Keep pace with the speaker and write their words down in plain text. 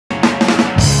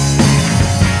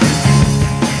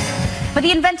But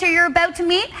the inventor you're about to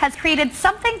meet has created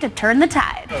something to turn the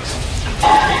tide.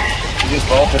 He just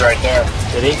bolted right there.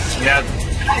 Did he? Yeah.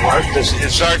 The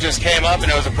shark just came up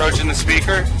and it was approaching the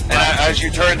speaker, and as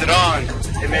you turned it on,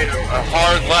 it made a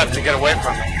hard left to get away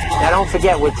from it. Now don't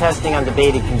forget, we're testing under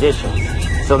baited conditions,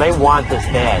 so they want this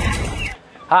bad.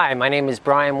 Hi, my name is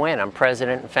Brian Wynn. I'm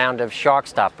president and founder of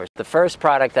SharkStopper. The first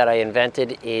product that I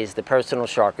invented is the personal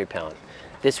shark repellent.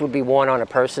 This would be worn on a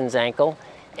person's ankle,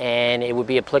 and it would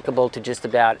be applicable to just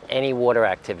about any water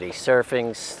activity: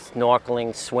 surfing,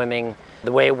 snorkeling, swimming.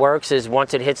 The way it works is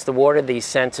once it hits the water, these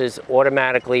sensors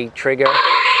automatically trigger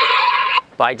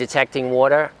by detecting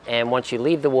water, and once you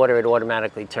leave the water, it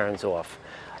automatically turns off.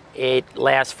 It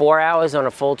lasts 4 hours on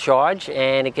a full charge,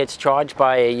 and it gets charged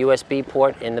by a USB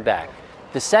port in the back.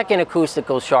 The second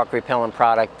acoustical shark repellent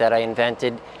product that I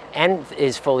invented and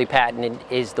is fully patented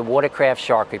is the Watercraft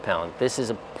Shark Repellent. This is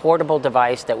a portable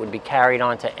device that would be carried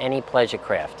onto any pleasure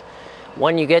craft.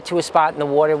 When you get to a spot in the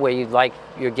water where you'd like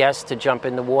your guests to jump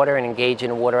in the water and engage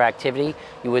in a water activity,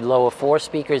 you would lower 4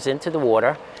 speakers into the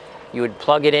water. You would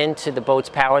plug it into the boat's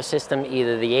power system,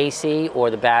 either the AC or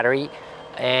the battery,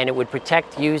 and it would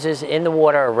protect users in the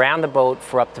water around the boat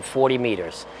for up to 40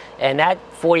 meters. And that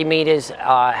 40 meters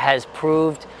has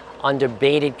proved under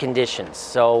baited conditions.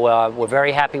 So we're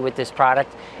very happy with this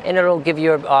product, and it'll give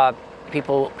your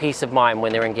people peace of mind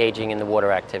when they're engaging in the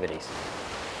water activities.